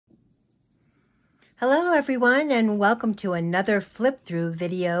Hello everyone and welcome to another flip through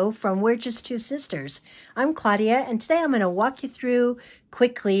video from We're Just Two Sisters. I'm Claudia and today I'm going to walk you through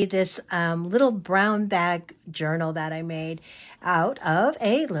quickly this little brown bag journal that I made out of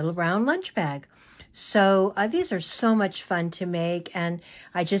a little brown lunch bag. So these are so much fun to make, and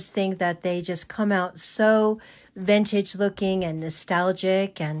I just think that they just come out so vintage looking and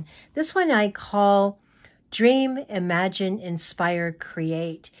nostalgic. And this one I call Dream, Imagine, Inspire,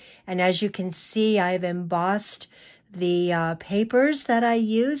 Create. And as you can see, I've embossed the papers that I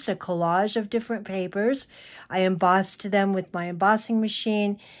used, a collage of different papers. I embossed them with my embossing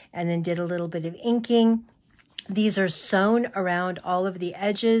machine and then did a little bit of inking. These are sewn around all of the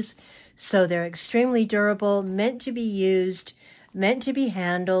edges, so they're extremely durable, meant to be used, meant to be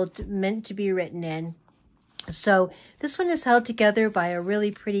handled, meant to be written in. So this one is held together by a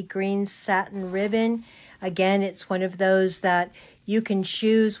really pretty green satin ribbon. Again, it's one of those that you can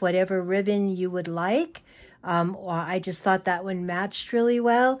choose whatever ribbon you would like. Or I just thought that one matched really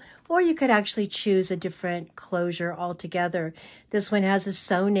well. Or you could actually choose a different closure altogether. This one has a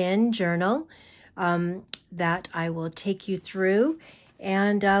sewn-in journal that I will take you through.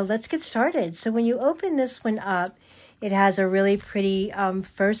 And let's get started. So when you open this one up, it has a really pretty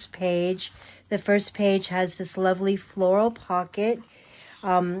first page. The first page has this lovely floral pocket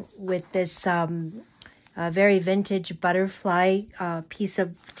with this very vintage butterfly piece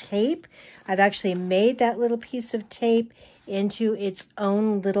of tape. I've actually made that little piece of tape into its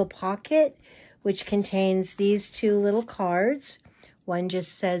own little pocket, which contains these two little cards. One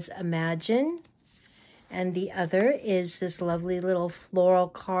just says Imagine, and the other is this lovely little floral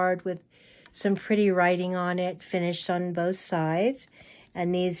card with some pretty writing on it, finished on both sides.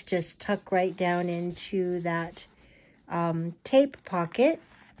 And these just tuck right down into that tape pocket.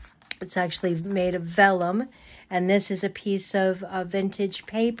 It's actually made of vellum, and this is a piece of vintage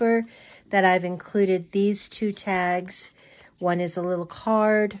paper that I've included these two tags. One is a little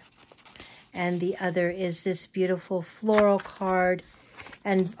card, and the other is this beautiful floral card.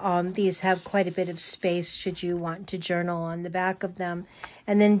 And these have quite a bit of space should you want to journal on the back of them.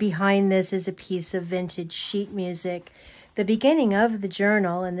 And then behind this is a piece of vintage sheet music. The beginning of the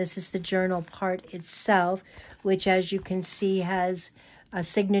journal, and this is the journal part itself, which as you can see has a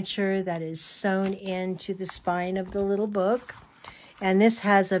signature that is sewn into the spine of the little book. And this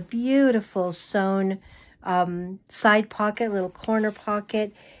has a beautiful sewn side pocket, little corner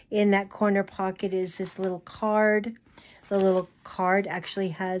pocket. In that corner pocket is this little card. The little card actually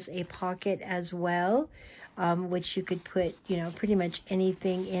has a pocket as well, which you could put, pretty much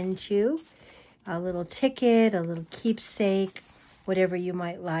anything into. A little ticket, a little keepsake, whatever you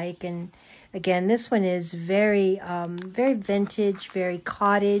might like. And again, this one is very vintage, very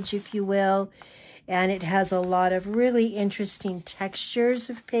cottage, if you will. And it has a lot of really interesting textures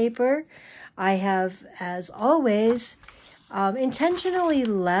of paper. I have, as always, intentionally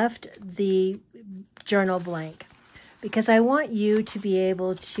left the journal blank because I want you to be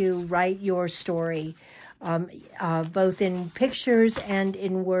able to write your story, both in pictures and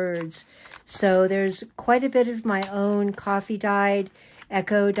in words. So there's quite a bit of my own coffee dyed,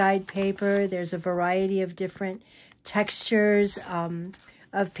 echo dyed paper. There's a variety of different textures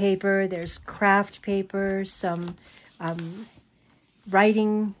of paper. There's craft paper, some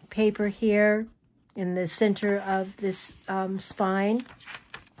writing paper here in the center of this spine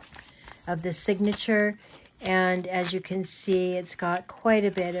of the signature. And as you can see, it's got quite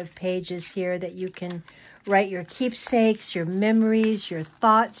a bit of pages here that you can write your keepsakes, your memories, your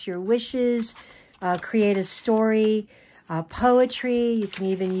thoughts, your wishes, create a story, poetry. You can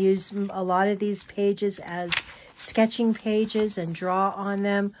even use a lot of these pages as sketching pages and draw on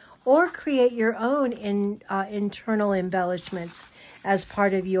them, or create your own internal embellishments as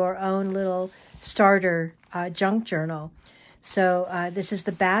part of your own little starter junk journal. So this is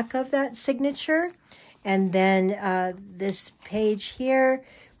the back of that signature. And then this page here,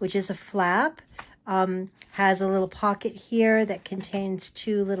 which is a flap, has a little pocket here that contains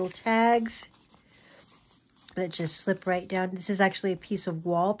two little tags that just slip right down. This is actually a piece of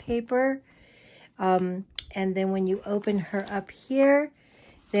wallpaper. And then when you open her up here,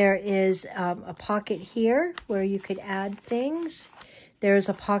 there is a pocket here where you could add things. There's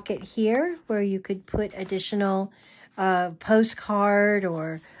a pocket here where you could put additional postcard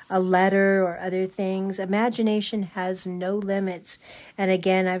or a letter or other things. Imagination has no limits. And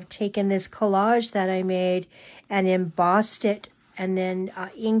again, I've taken this collage that I made and embossed it and then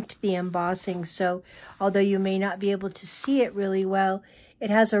inked the embossing. So although you may not be able to see it really well, it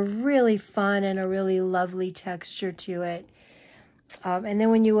has a really fun and a really lovely texture to it. And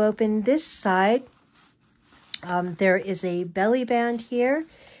then when you open this side, there is a belly band here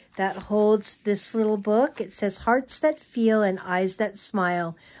that holds this little book. It says, "Hearts that feel and eyes that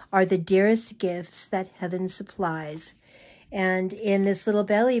smile are the dearest gifts that heaven supplies." And in this little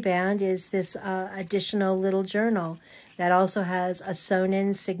belly band is this additional little journal that also has a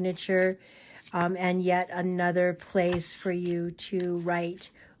sewn-in signature and yet another place for you to write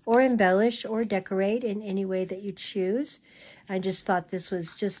or embellish or decorate in any way that you choose. I just thought this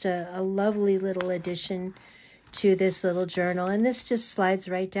was just a lovely little addition to this little journal, and this just slides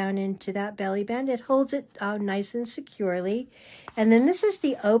right down into that belly band. It holds it nice and securely. And then this is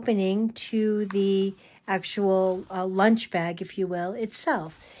the opening to the actual lunch bag, if you will,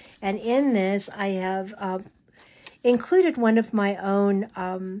 itself. And in this, I have included one of my own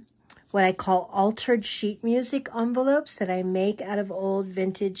what I call altered sheet music envelopes that I make out of old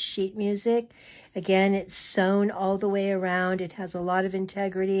vintage sheet music. Again, it's sewn all the way around. It has a lot of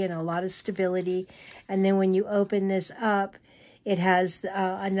integrity and a lot of stability. And then when you open this up, it has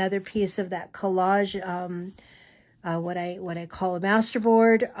another piece of that collage, what I call a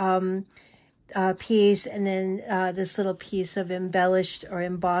masterboard piece, and then this little piece of embellished or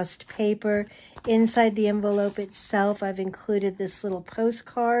embossed paper. Inside the envelope itself, I've included this little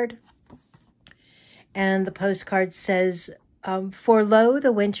postcard. And the postcard says, "For lo,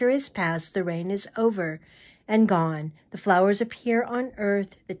 the winter is past, the rain is over and gone. The flowers appear on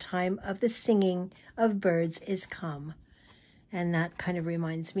earth, the time of the singing of birds is come." And that kind of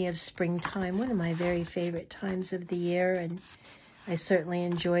reminds me of springtime, one of my very favorite times of the year, and I certainly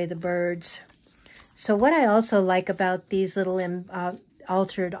enjoy the birds. So what I also like about these little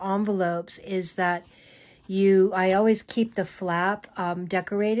altered envelopes is that I always keep the flap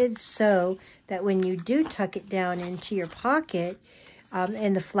decorated so that when you do tuck it down into your pocket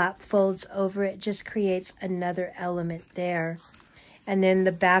and the flap folds over, it just creates another element there. And then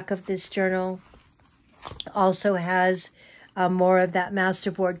the back of this journal also has more of that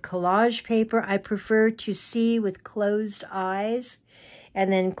masterboard collage paper. I prefer to see with closed eyes, and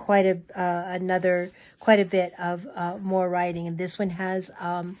then quite a bit of more writing. And this one has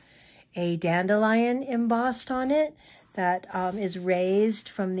a dandelion embossed on it that is raised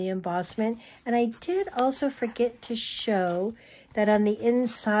from the embossment. And I did also forget to show that on the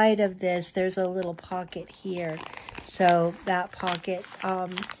inside of this, there's a little pocket here. So that pocket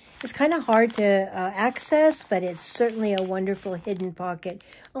is kind of hard to access, but it's certainly a wonderful hidden pocket.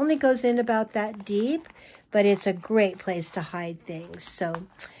 Only goes in about that deep, but it's a great place to hide things. So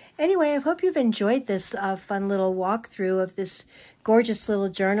anyway, I hope you've enjoyed this fun little walkthrough of this gorgeous little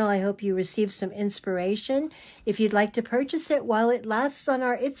journal. I hope you received some inspiration. If you'd like to purchase it while it lasts on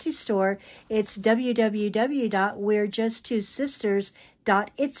our Etsy store, it's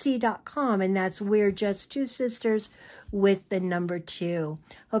www.we'rejusttwosisters.etsy.com, and that's We're Just Two Sisters with the number 2.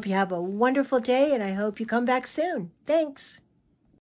 Hope you have a wonderful day, and I hope you come back soon. Thanks.